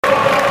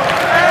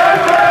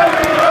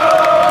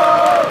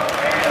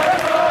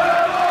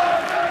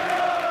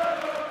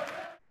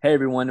Hey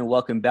everyone, and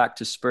welcome back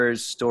to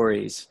Spurs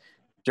Stories.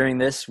 During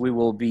this, we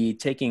will be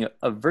taking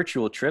a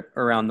virtual trip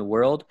around the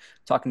world,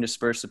 talking to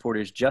Spurs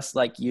supporters just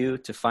like you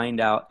to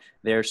find out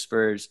their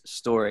Spurs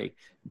story.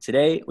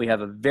 Today, we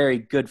have a very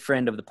good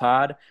friend of the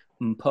pod,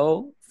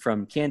 Mpo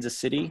from Kansas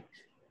City.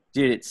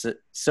 Dude, it's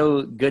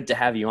so good to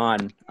have you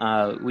on.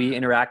 We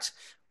interact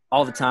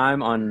all the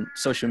time on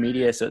social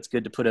media, so it's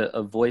good to put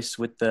a voice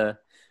with the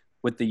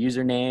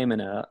username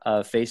and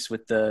a face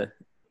with the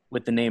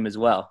name as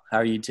well. How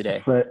are you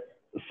today?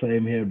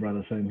 Same here,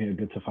 brother. Same here.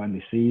 Good to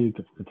finally see you.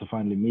 Good to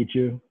finally meet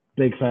you.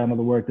 Big fan of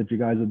the work that you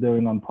guys are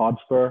doing on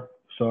Podspur.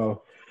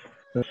 So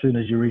as soon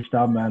as you reached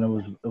out, man, it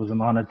was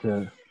an honor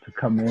to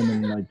come in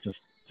and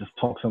just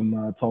talk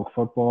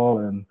football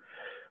and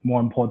more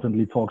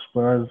importantly talk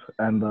Spurs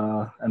and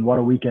what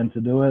a weekend to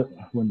do it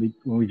when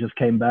we just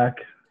came back.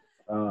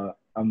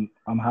 I'm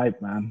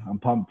hyped, man. I'm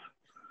pumped.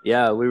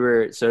 Yeah,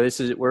 we're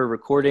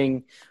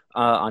recording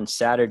on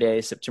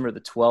Saturday, September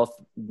the 12th,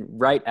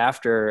 right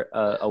after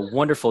a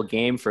wonderful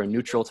game for a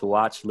neutral to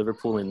watch,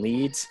 Liverpool and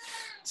Leeds.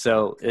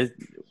 So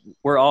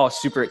we're all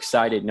super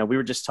excited. We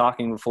were just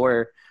talking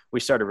before we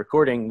started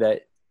recording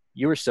that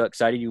you were so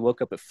excited you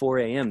woke up at 4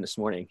 a.m. this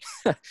morning,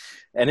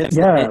 and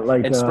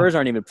Spurs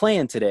aren't even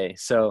playing today.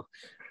 So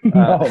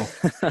no,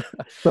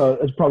 so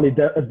it's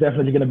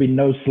definitely going to be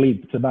no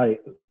sleep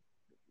tonight.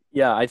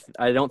 Yeah,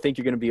 I don't think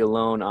you're going to be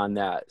alone on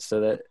that.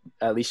 So that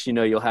at least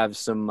you'll have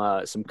some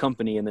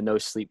company in the no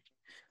sleep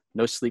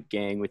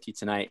gang with you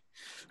tonight.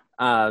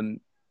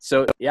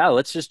 So yeah,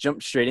 let's just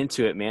jump straight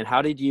into it, man.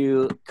 How did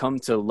you come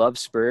to love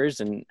Spurs,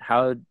 and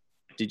how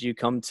did you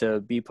come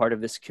to be part of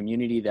this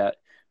community that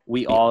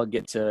we all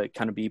get to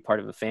kind of be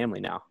part of a family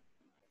now?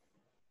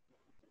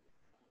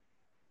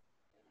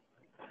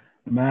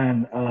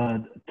 Man,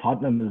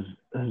 Tottenham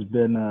has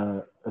been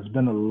a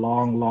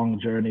long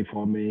journey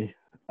for me.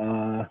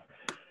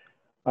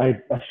 I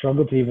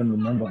struggle to even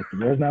remember like the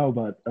years now,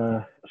 but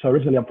so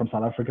originally I'm from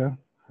South Africa,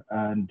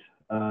 and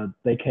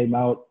they came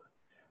out,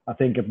 I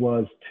think it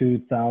was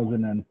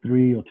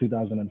 2003 or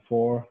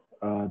 2004,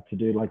 to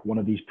do like one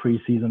of these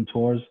preseason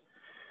tours,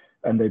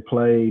 and they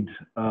played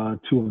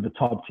two of the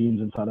top teams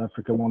in South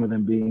Africa. One of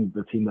them being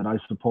the team that I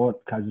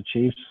support, Kaizer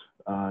Chiefs.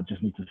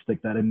 Just need to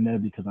stick that in there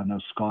because I know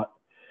Scott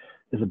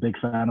is a big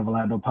fan of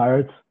Orlando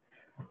Pirates,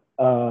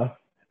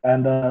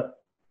 and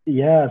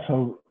yeah,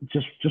 so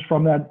just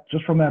from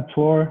that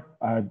tour,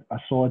 I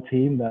saw a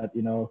team that,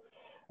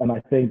 and I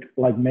think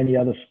like many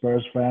other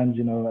Spurs fans,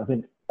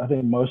 I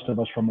think most of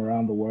us from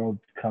around the world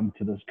come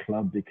to this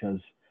club because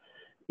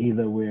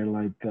either we're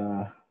like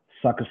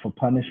suckers for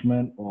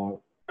punishment or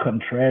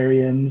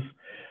contrarians,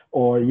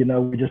 or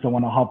we just don't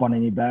want to hop on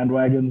any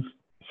bandwagons.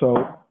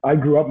 So I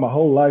grew up my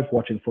whole life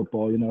watching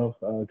football,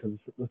 because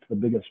it's the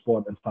biggest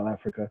sport in South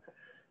Africa.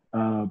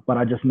 But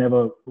I just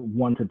never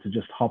wanted to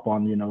just hop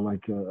on,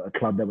 like a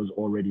club that was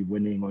already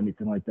winning or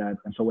anything like that.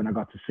 And so when I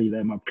got to see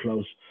them up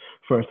close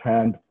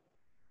firsthand,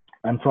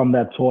 and from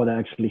that tour, they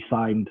actually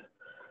signed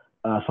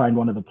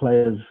one of the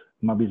players,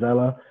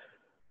 Mabizela.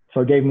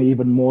 So it gave me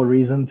even more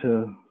reason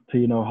to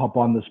hop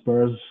on the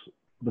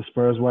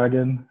Spurs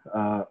wagon.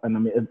 And I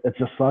mean, it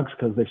just sucks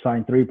because they've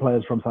signed 3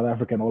 players from South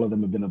Africa and all of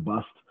them have been a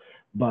bust.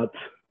 But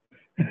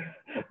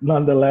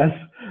nonetheless,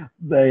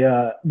 they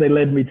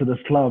led me to this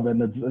club,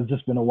 and it's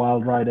just been a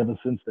wild ride ever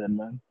since then,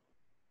 man.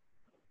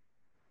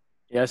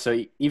 Yeah,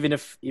 so even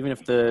if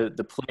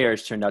the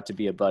players turned out to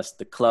be a bust,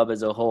 the club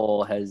as a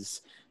whole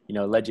has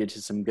led you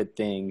to some good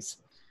things.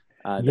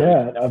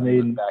 Yeah, I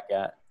mean, look back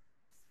at.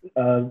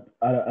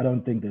 I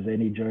don't think there's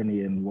any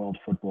journey in world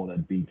football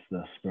that beats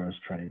the Spurs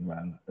train,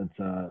 man. It's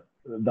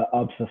the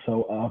ups are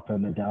so up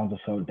and the downs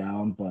are so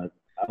down, but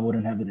I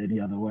wouldn't have it any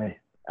other way.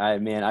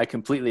 I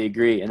completely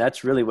agree, and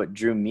that's really what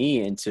drew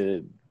me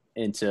into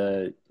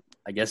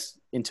I guess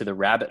into the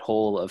rabbit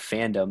hole of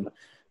fandom,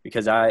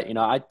 because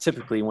I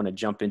typically want to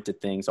jump into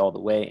things all the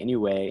way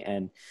anyway,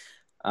 and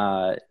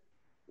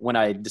when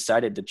I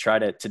decided to try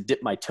to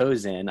dip my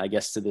toes in, I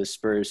guess, to the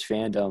Spurs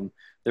fandom,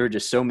 there were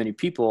just so many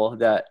people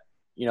that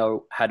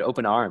had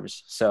open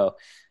arms. So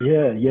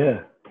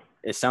yeah,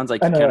 it sounds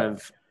like you kind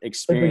of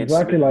experienced it's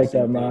exactly like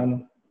that, thing.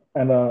 man.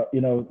 And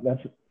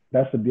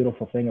that's the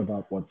beautiful thing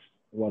about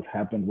what's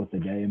happened with the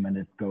game and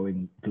it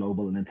going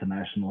global and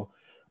international.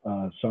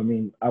 So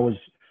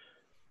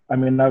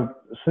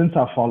since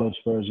I followed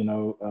Spurs,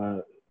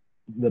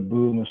 the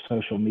boom of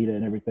social media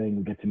and everything,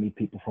 we get to meet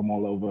people from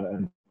all over,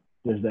 and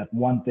there's that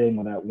one thing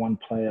or that one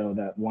player or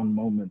that one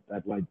moment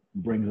that like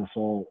brings us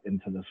all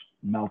into this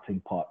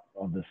melting pot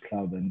of this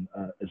club, and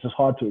it's just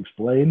hard to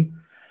explain.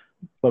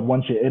 But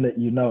once you're in it,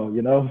 you know.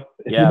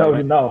 Yeah,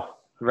 you know.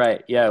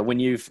 Right. Yeah. When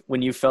you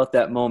felt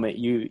that moment,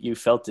 you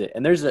felt it.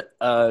 And there's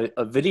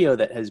a video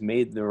that has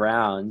made the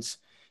rounds.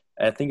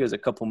 I think it was a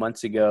couple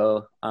months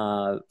ago,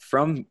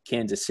 from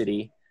Kansas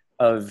City,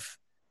 of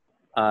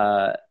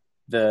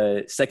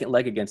the second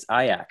leg against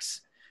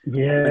Ajax.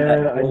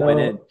 Yeah, I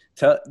know.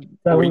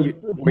 Were you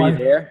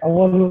there? I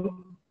wasn't.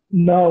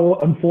 No,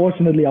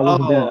 unfortunately, I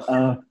wasn't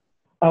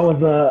Oh,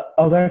 there.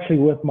 I was actually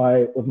with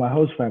my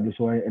host family.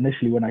 So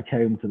initially, when I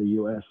came to the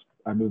US,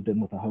 I moved in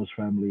with a host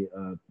family,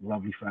 a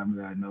lovely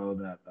family I know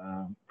that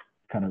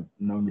kind of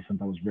known me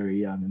since I was very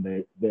young,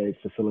 and they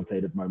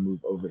facilitated my move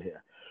over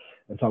here.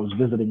 And so I was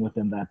visiting with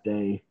them that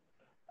day,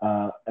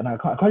 and I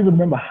can't even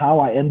remember how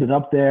I ended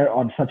up there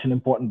on such an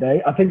important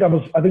day. I think I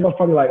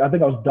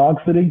was dog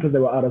sitting because they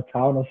were out of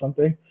town or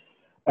something,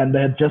 and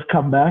they had just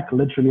come back,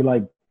 literally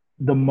like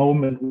the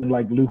moment when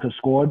like Lucas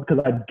scored, because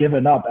I'd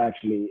given up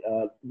actually.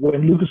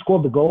 When Lucas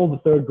scored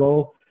the third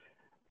goal,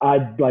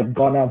 I'd like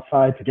gone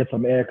outside to get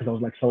some air because I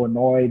was like so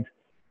annoyed,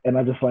 and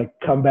I just like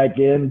come back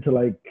in to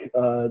like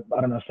I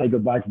don't know, say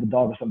goodbye to the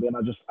dog or something. And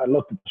I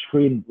looked at the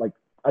screen, like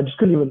I just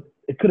couldn't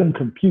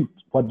compute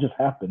what just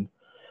happened.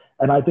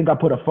 And I think I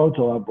put a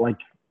photo up like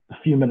a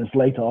few minutes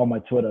later on my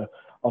Twitter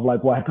of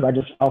like why, because I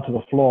just fell to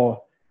the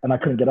floor and I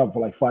couldn't get up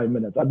for like 5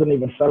 minutes. I didn't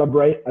even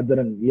celebrate. I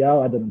didn't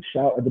yell. I didn't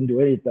shout. I didn't do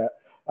any of that.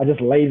 I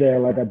just lay there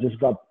like I just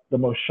got the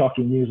most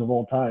shocking news of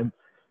all time,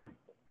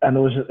 and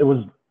it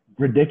was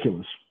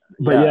ridiculous.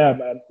 But yeah,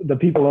 man, the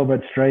people over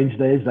at Strange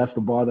Days, that's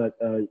the bar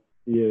that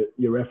you're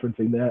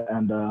referencing there,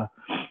 and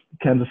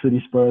Kansas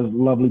City Spurs,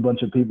 lovely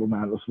bunch of people,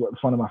 man.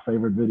 It's one of my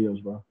favorite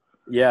videos, bro.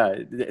 Yeah,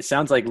 it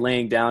sounds like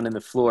laying down in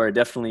the floor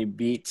definitely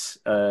beats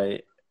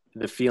the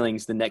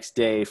feelings the next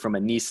day from a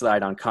knee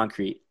slide on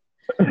concrete.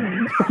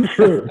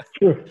 True.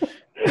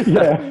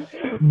 Yeah,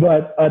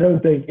 but I don't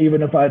think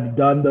even if I'd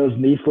done those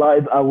knee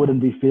slides, I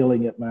wouldn't be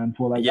feeling it, man.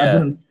 For like, I Yeah,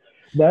 didn't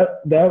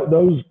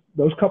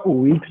those couple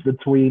weeks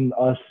between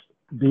us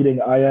beating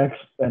Ajax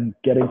and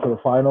getting to the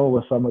final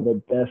was some of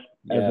the best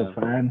as yeah. a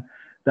fan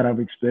that I've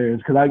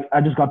experienced, because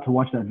I just got to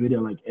watch that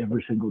video like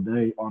every single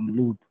day on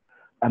loop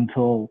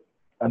until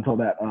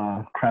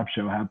that crap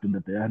show happened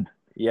at the end.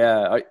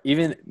 Yeah,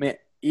 even man,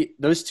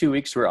 those 2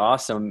 weeks were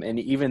awesome, and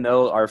even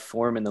though our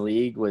form in the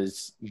league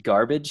was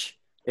garbage,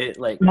 it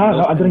like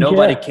No, I didn't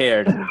nobody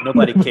care. cared.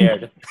 Nobody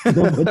cared.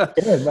 Nobody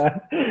cared,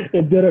 man.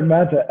 It didn't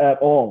matter at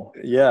all.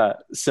 Yeah.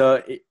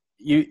 So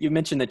you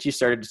mentioned that you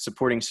started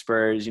supporting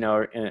Spurs,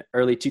 in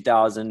early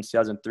 2000s,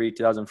 2003,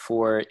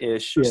 2004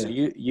 ish. So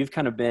Yeah. you've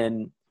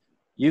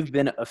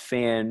been a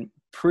fan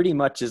pretty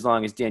much as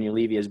long as Daniel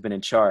Levy has been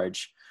in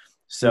charge. Yeah.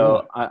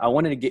 So I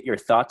wanted to get your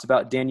thoughts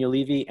about Daniel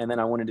Levy, and then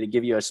I wanted to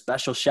give you a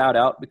special shout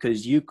out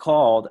because you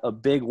called a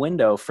big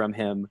window from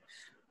him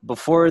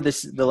before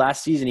the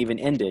last season even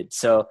ended.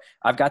 So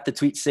I've got the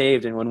tweet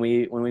saved, and when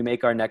we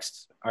make our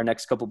next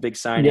couple big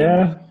signings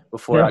Yeah.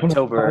 before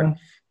October,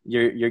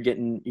 Definitely. you're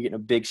getting a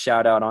big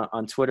shout out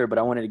on Twitter. But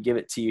I wanted to give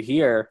it to you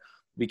here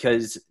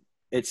because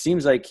it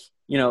seems like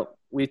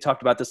we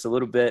talked about this a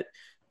little bit.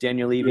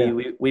 Daniel Levy,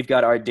 Yeah. we've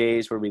got our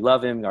days where we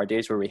love him, our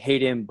days where we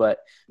hate him, but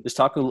just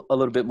talk a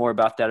little bit more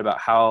about that, about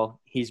how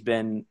he's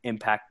been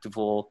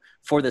impactful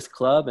for this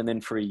club and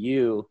then for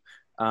you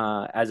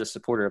as a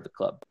supporter of the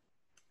club.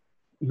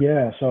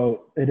 Yeah.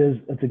 So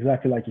it's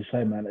exactly like you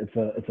say, man.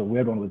 It's a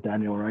weird one with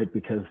Daniel, right?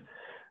 Because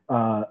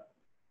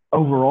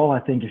overall, I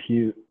think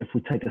if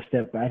we take a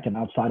step back and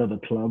outside of the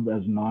club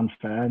as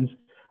non-fans,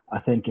 I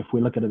think if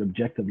we look at it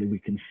objectively, we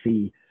can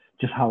see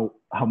just how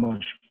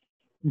much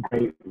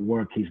great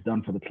work he's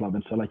done for the club.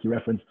 And so like you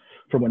referenced,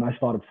 from when I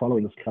started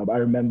following this club, I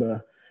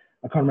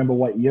can't remember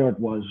what year it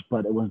was,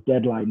 but it was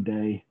deadline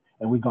day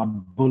and we got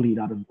bullied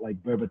out of like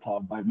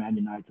Berbatov by Man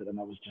United. And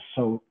I was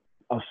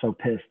so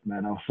pissed,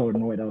 man. I was so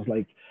annoyed. I was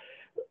like,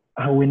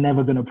 how are we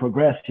never going to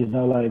progress?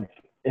 Like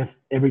if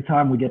every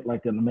time we get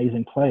like an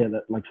amazing player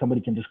that like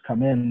somebody can just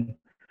come in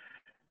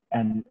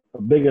and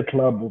a bigger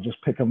club will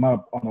just pick him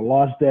up on the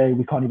last day.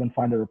 We can't even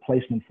find a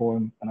replacement for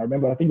him. And I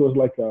remember, I think it was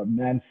like a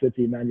Man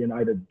City, Man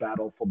United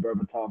battle for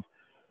Berbatov.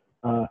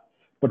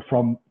 But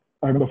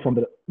I remember from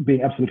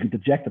being absolutely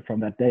dejected from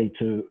that day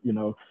to,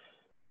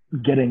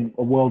 getting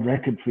a world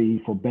record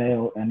fee for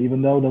Bale. And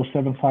even though those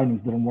 7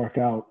 signings didn't work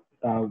out,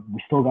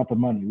 we still got the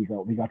money.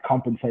 We got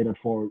compensated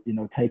for,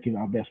 taking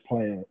our best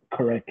player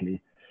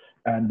correctly.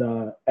 And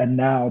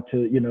now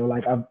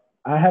to,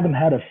 I haven't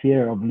had a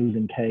fear of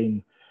losing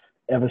Kane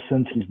ever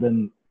since he's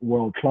been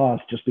world class,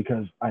 just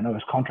because I know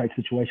his contract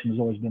situation has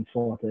always been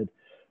sorted.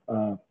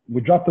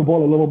 We dropped the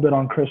ball a little bit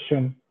on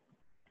Christian,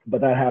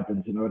 but that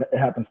happens. It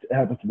happens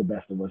to the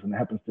best of us, and it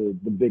happens to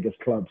the biggest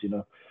clubs.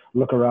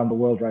 Look around the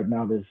world right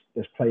now.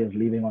 There's players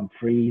leaving on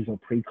frees or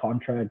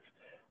pre-contracts.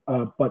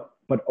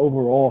 But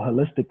overall,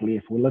 holistically,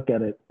 if we look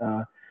at it,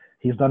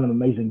 he's done an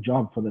amazing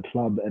job for the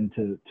club and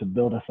to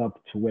build us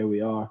up to where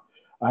we are.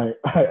 I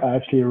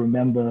actually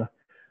remember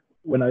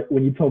when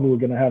you told me we were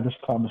going to have this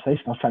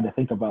conversation, I was trying to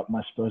think about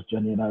my Spurs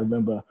journey, and I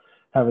remember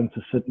having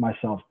to sit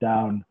myself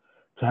down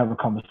to have a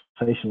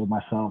conversation with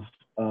myself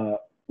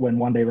when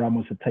one day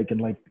Ramos had taken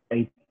like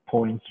 8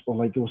 points, or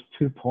like it was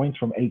 2 points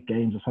from 8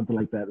 games or something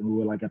like that, and we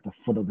were like at the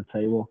foot of the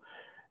table.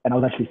 And I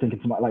was actually thinking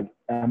to myself, like,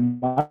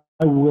 am I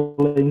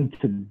willing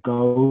to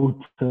go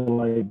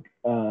to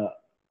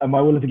am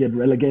I willing to get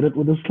relegated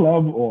with this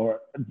club, or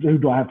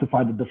do I have to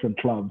find a different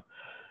club?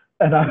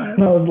 And I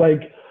was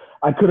like,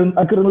 I couldn't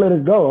let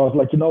it go. I was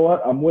like, you know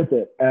what? I'm with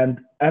it. And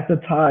at the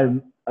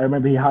time, I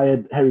remember he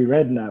hired Harry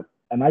Redknapp,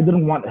 and I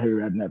didn't want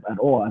Harry Redknapp at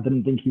all. I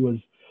didn't think he was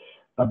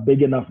a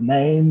big enough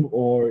name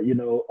or, you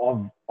know,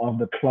 of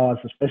the class,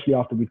 especially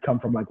after we'd come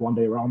from like Juan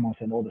de Ramos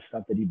and all the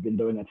stuff that he'd been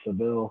doing at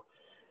Seville.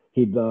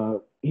 He'd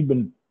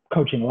been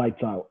coaching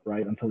lights out,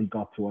 right, until he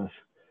got to us.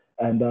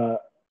 And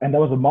that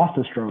was a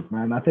masterstroke,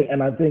 man. I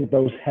think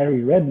those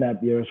Harry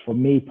Redknapp years, for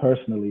me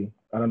personally,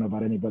 I don't know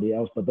about anybody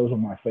else, but those are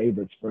my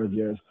favorite Spurs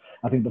years.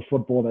 I think the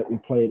football that we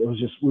played,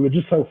 we were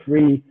just so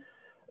free.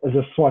 It was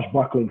just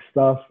swashbuckling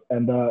stuff,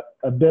 and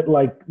a bit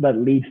like that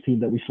Leeds team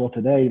that we saw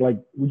today. Like,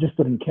 we just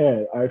didn't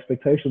care. Our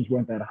expectations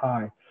weren't that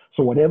high.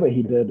 So whatever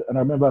he did, and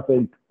I remember, I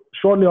think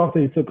shortly after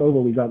he took over,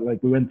 we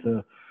went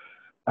to,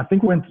 I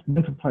think we went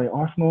to play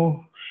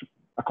Arsenal.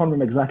 I can't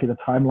remember exactly the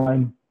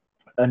timeline,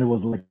 and it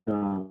was like,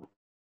 uh,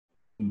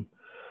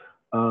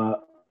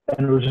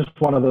 and it was just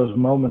one of those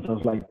moments. I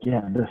was like,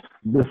 yeah,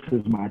 this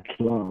is my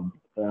club.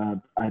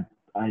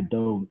 I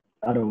don't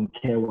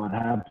care what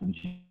happens.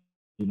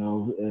 You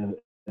know,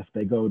 if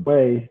they go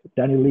away,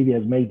 Daniel Levy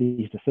has made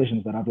these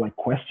decisions that I've like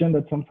questioned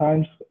at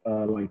sometimes,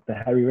 like the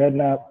Harry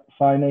Redknapp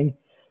signing,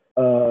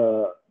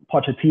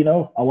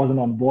 Pochettino. I wasn't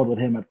on board with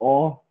him at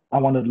all. I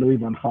wanted Louis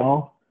van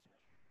Gaal.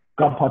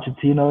 Got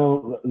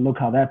Pochettino. Look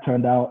how that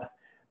turned out.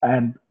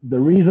 And the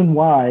reason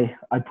why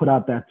I put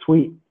out that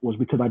tweet was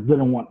because I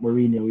didn't want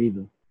Mourinho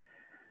either.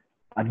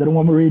 I didn't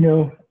want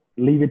Mourinho.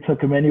 Levy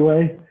took him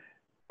anyway.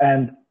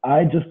 And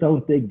I just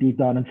don't think deep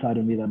down inside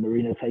of me that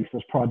Mourinho takes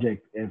this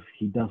project if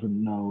he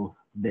doesn't know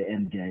the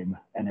end game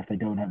and if they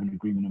don't have an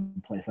agreement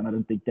in place. And I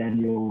don't think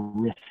Daniel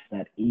risks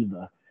that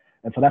either.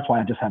 And so that's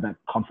why I just have that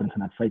confidence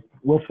and that faith.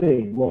 We'll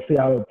see. We'll see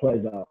how it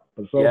plays out.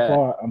 But so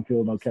far, I'm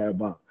feeling okay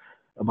about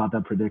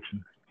that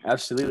prediction.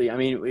 Absolutely. I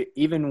mean,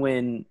 even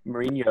when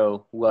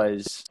Mourinho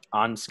was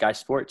on Sky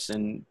Sports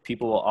and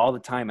people will all the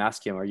time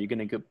ask him, are you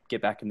going to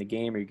get back in the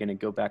game? Are you going to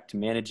go back to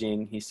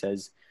managing? He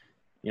says,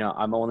 you know,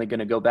 I'm only going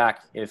to go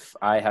back if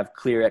I have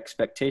clear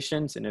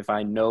expectations and if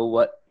I know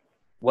what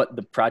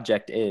the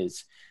project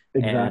is.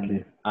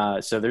 Exactly.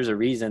 And so there's a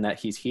reason that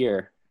he's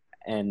here,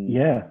 and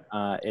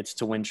it's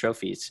to win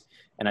trophies.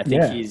 And I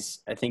think he's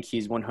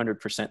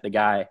 100% the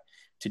guy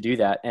to do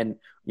that. And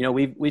you know,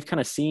 we've kind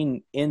of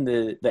seen in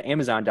the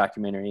Amazon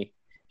documentary,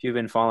 if you've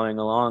been following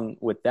along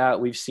with that,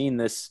 we've seen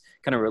this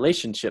kind of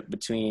relationship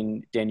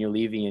between Daniel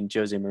Levy and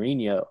Jose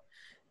Mourinho,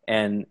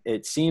 and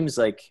it seems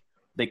like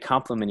they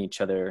complement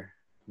each other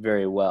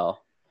very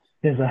well.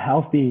 There's a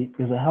healthy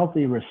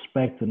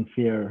respect and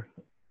fear,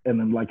 and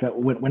then like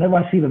whenever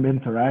I see them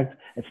interact,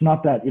 it's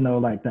not that, you know,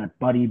 like that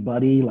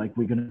buddy like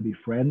we're gonna be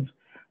friends,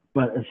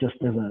 but it's just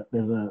there's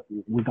a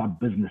we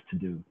got business to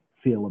do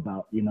feel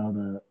about, you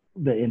know,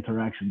 the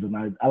interactions,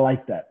 and I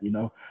like that, you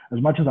know, as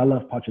much as I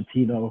love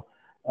Pochettino,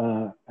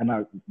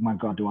 and my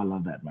God, do I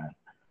love that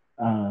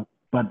man.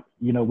 But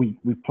you know, we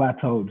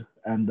plateaued,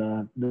 and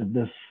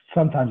there's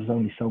sometimes there's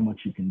only so much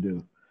you can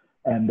do,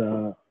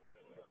 and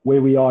where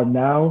we are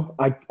now,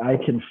 I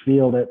can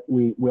feel that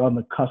we're on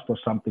the cusp of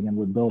something and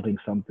we're building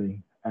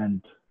something,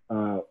 and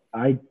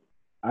I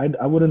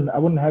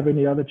wouldn't have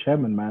any other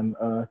chairman, man.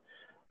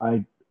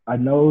 I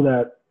know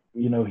that,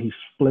 you know, he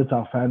split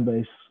our fan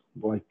base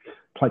like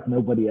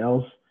nobody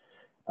else.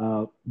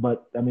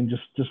 But I mean,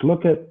 just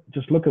look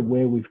at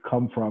where we've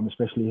come from,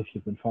 especially if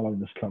you've been following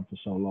this club for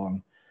so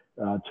long,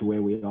 to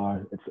where we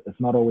are. It's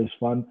not always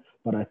fun,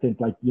 but I think,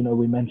 like, you know,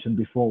 we mentioned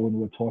before when we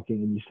were talking,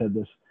 and you said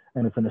this,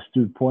 and it's an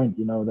astute point,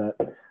 you know, that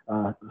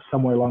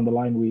somewhere along the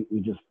line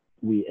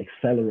we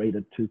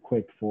accelerated too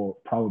quick for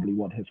probably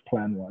what his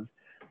plan was,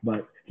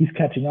 but he's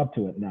catching up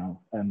to it now,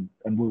 and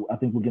I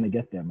think we're gonna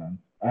get there, man.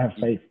 I have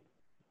faith.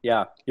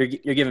 Yeah, you're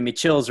giving me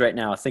chills right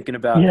now thinking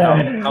about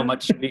how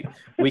much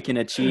we can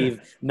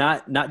achieve,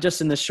 not just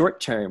in the short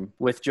term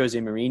with Jose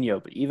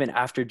Mourinho, but even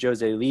after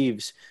Jose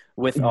leaves,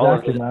 with all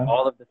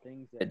of the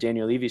things that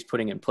Daniel Levy's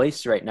putting in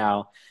place right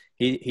now.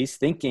 He's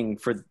thinking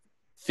for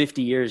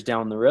 50 years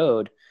down the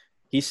road.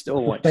 He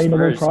still wants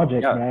sustainable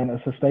project, man.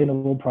 A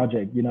sustainable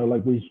project. You know,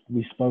 like we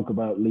spoke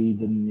about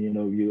Leeds, and you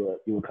know, you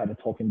were kind of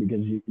talking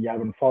because you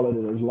haven't followed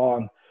it as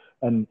long,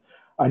 and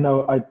I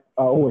know I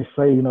always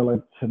say, you know,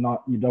 like,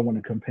 you don't want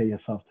to compare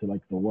yourself to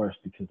like the worst,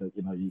 because,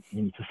 you know, you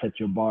need to set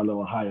your bar a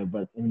little higher.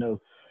 But, you know,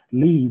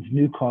 Leeds,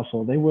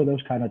 Newcastle, they were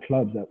those kind of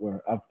clubs that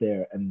were up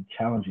there and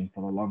challenging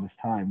for the longest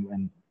time,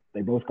 and they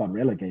both got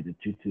relegated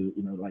due to,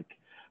 you know, like,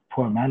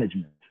 poor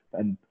management.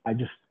 And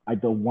I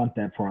don't want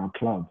that for our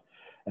club.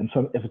 And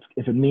so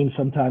if it means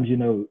sometimes, you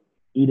know,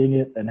 eating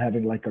it and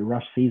having like a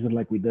rough season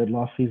like we did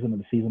last season and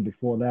the season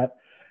before that,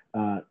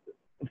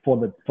 for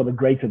the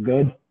greater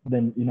good,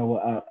 then, you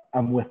know,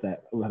 I'm with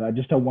that. I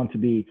just don't want to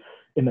be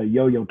in a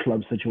yo-yo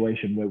club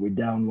situation where we're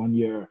down one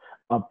year,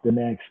 up the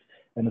next,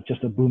 and it's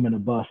just a boom and a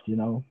bust. You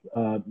know,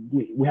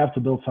 we have to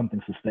build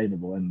something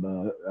sustainable. And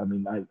I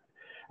mean,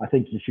 I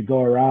think if you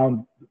go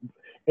around,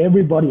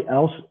 everybody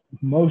else,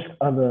 most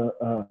other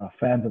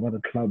fans of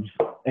other clubs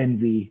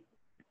envy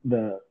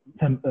the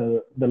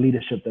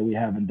leadership that we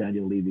have in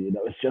Daniel Levy. You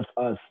know, it's just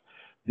us,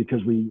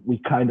 because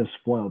we kind of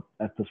spoiled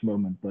at this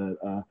moment,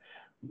 but.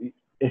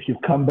 if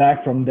you've come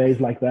back from days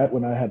like that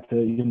when I had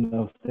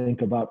to,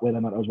 think about whether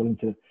or not I was willing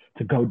to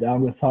go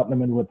down with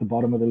Tottenham and with the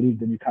bottom of the league,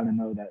 then you kind of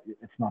know that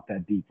it's not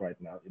that deep right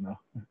now.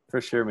 For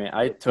sure, man.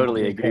 I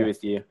totally agree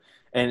with you.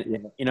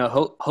 And,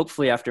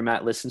 hopefully after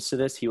Matt listens to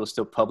this, he will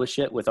still publish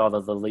it with all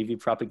of the Levy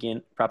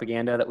propaganda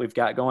that we've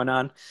got going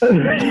on. He's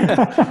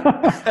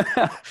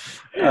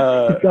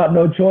got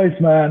no choice,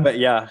 man. But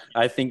yeah,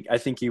 I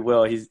think he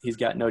will. He's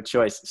got no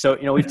choice. So,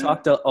 we've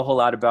talked a whole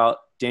lot about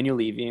Daniel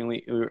Levy, and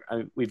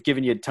we've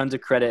given you tons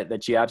of credit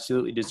that you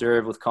absolutely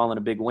deserve with calling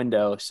a big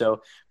window.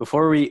 So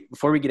before we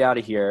get out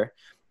of here,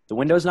 the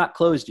window's not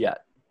closed yet.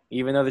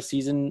 Even though the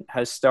season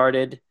has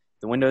started,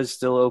 the window is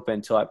still open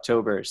until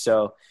October.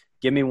 So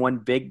give me one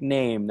big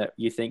name that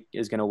you think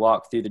is going to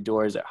walk through the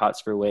doors at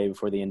Hotspur Way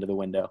before the end of the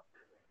window.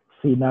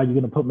 See, now you're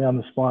going to put me on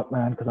the spot,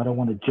 man, because I don't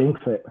want to jinx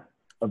it.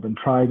 I've been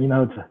trying,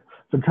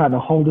 to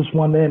hold this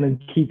one in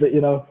and keep it,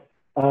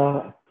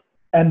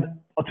 and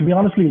to be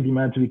honest with you,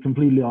 man, to be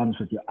completely honest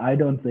with you, I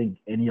don't think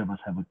any of us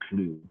have a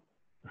clue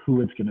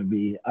who it's going to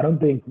be. I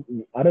don't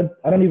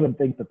even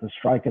think that the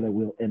striker that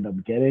we'll end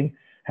up getting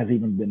has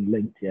even been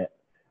linked yet.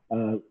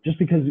 Just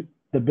because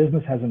the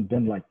business hasn't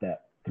been like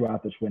that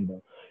throughout this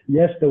window.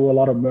 Yes, there were a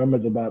lot of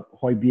murmurs about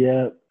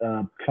Højbjerg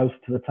close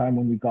to the time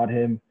when we got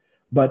him,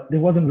 but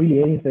there wasn't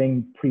really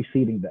anything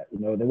preceding that.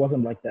 There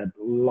wasn't like that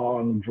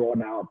long,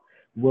 drawn out,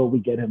 will we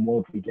get him,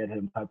 won't we get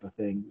him type of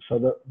thing.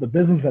 So the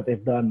business that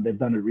they've done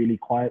it really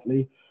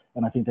quietly,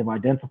 and I think they've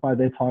identified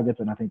their targets,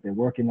 and I think they're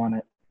working on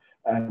it.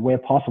 And where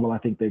possible, I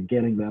think they're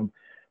getting them.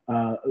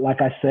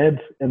 Like I said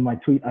in my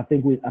tweet, I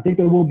think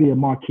there will be a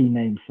marquee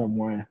name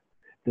somewhere.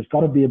 There's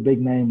got to be a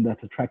big name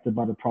that's attracted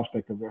by the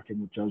prospect of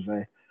working with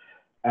Jose.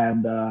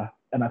 And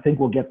I think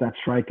we'll get that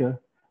striker.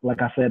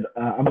 Like I said,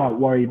 I'm not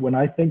worried. When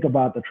I think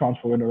about the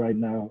transfer window right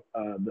now,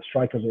 the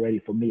striker's already,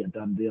 for me, a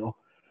done deal.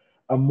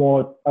 I'm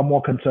more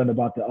concerned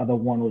about the other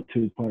one or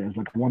two players.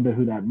 Like, I wonder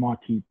who that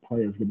marquee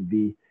player is going to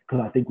be,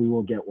 because I think we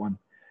will get one.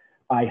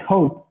 I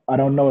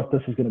don't know if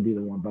this is going to be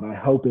the one, but I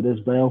hope it is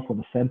Bale for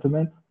the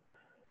sentiment.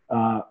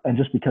 And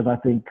just because I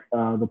think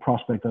the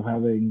prospect of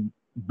having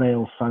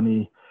Bale,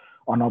 Sonny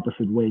on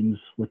opposite wings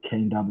with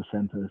Kane down the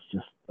center is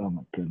just, oh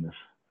my goodness.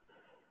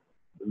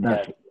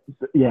 I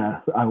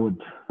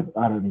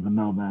don't even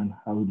know, man.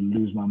 I would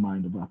lose my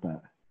mind about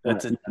that.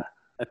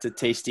 That's a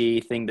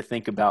tasty thing to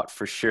think about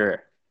for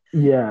sure.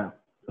 Yeah.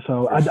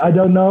 So I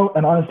don't know.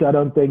 And honestly, I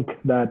don't think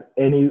that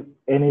any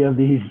of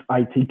these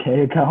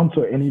ITK accounts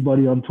or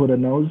anybody on Twitter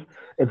knows.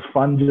 It's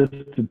fun just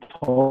to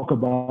talk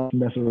about,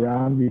 mess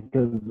around,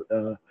 because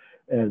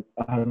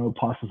I don't know,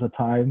 passes the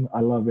time. I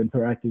love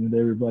interacting with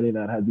everybody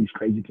that has these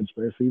crazy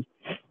conspiracies,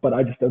 but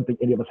I just don't think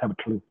any of us have a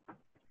clue.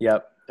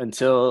 Yep.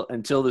 Until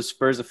the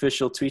Spurs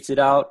official tweets it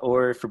out,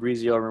 or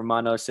Fabrizio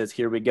Romano says,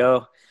 "Here we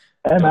go."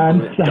 Hey,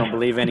 don't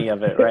believe any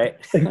of it, right?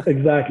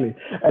 Exactly.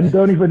 And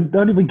don't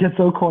even get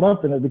so caught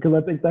up in it, because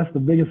I think that's the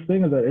biggest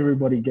thing, is that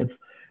everybody gets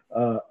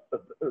our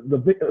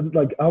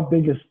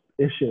biggest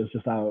issue is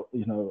just our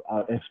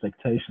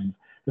expectations.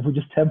 If we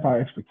just temper our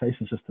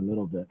expectations just a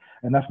little bit,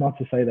 and that's not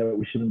to say that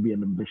we shouldn't be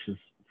an ambitious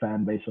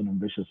fan base or an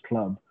ambitious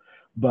club,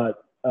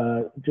 but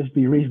just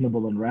be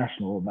reasonable and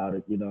rational about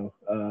it.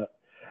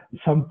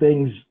 Some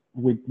things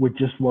we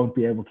just won't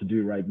be able to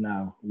do right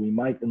now. We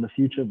might in the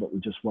future, but we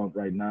just won't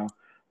right now.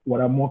 What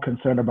I'm more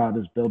concerned about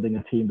is building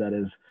a team that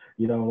is,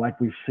 like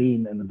we've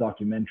seen in the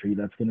documentary,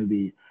 that's going to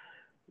be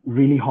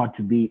really hard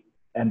to beat,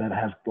 and that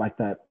has like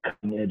that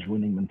cutting edge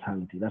winning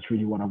mentality. That's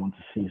really what I want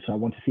to see. So I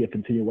want to see a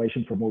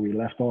continuation from where we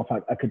left off.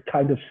 I could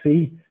kind of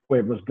see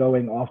where it was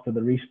going after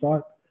the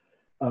restart.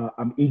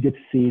 I'm eager to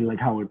see like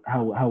how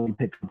we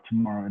pick up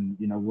tomorrow, and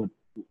what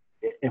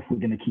if we're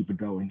going to keep it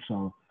going.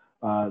 So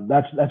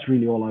that's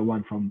really all I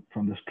want from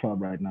this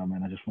club right now,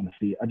 man. I just want to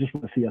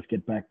see us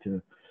get back to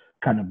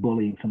kind of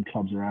bullying some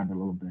clubs around a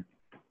little bit.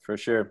 For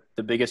sure.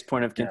 The biggest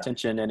point of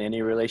contention in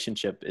any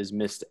relationship is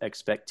missed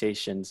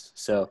expectations.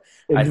 So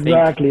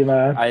exactly,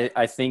 man.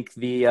 I think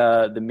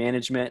the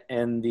management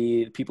and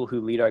the people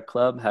who lead our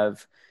club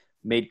have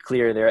made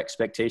clear their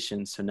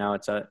expectations. So now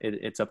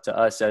it's up to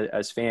us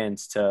as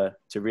fans to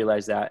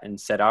realize that and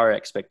set our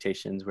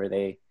expectations where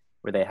they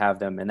have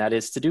them. And that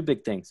is to do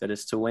big things. That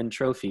is to win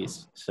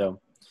trophies. So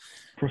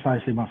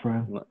precisely, my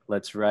friend.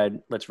 Let's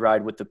ride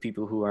with the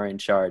people who are in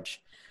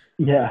charge.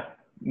 Yeah.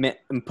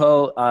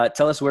 Mpo,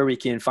 tell us where we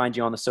can find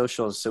you on the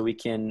socials so we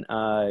can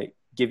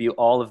give you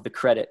all of the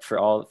credit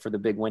for the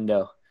big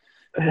window,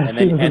 and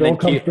then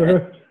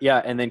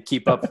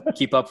keep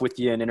up with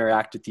you and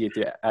interact with you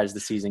as the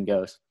season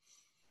goes.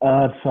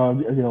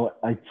 So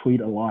I tweet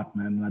a lot,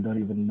 man. I don't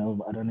even know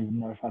if I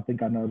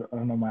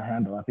don't know my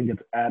handle. I think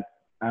it's at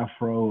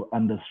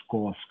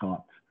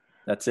 @Afro_Scott.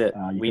 That's it.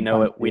 We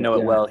know it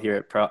well here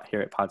at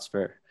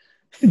Podspur.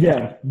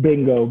 Yeah,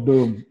 bingo,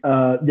 boom.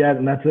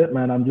 And that's it,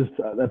 man. I'm just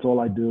that's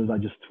all I do is I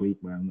just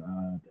tweet, man.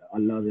 I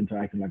love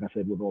interacting, like I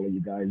said, with all of you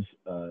guys.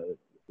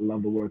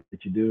 Love the work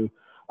that you do.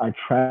 I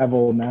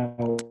travel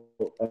now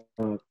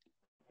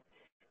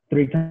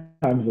 3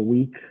 times a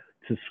week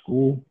to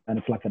school, and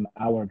it's like an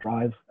hour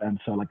drive. And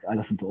so like I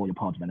listen to all your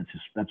pods, man. It's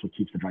just that's what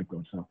keeps the drive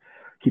going. So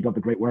keep up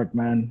the great work,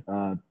 man.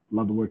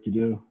 Love the work you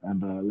do,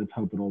 and let's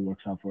hope it all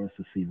works out for us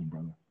this season,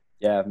 brother.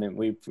 Yeah, man,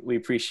 we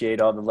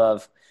appreciate all the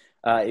love.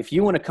 If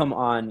you want to come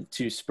on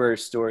to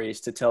Spurs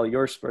Stories to tell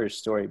your Spurs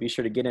story, be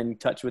sure to get in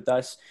touch with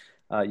us.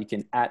 You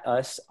can @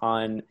 us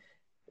on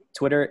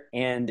Twitter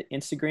and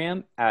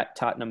Instagram at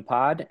Tottenham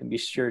Pod, and be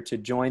sure to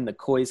join the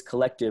COYS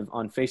Collective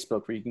on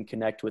Facebook, where you can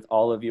connect with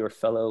all of your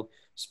fellow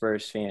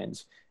Spurs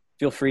fans.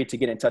 Feel free to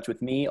get in touch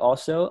with me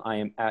also. I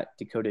am at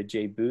Dakota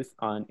J. Booth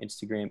on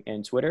Instagram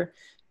and Twitter.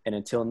 And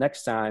until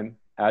next time,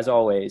 as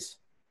always,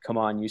 come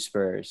on, you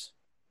Spurs.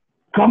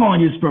 Come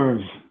on, you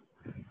Spurs.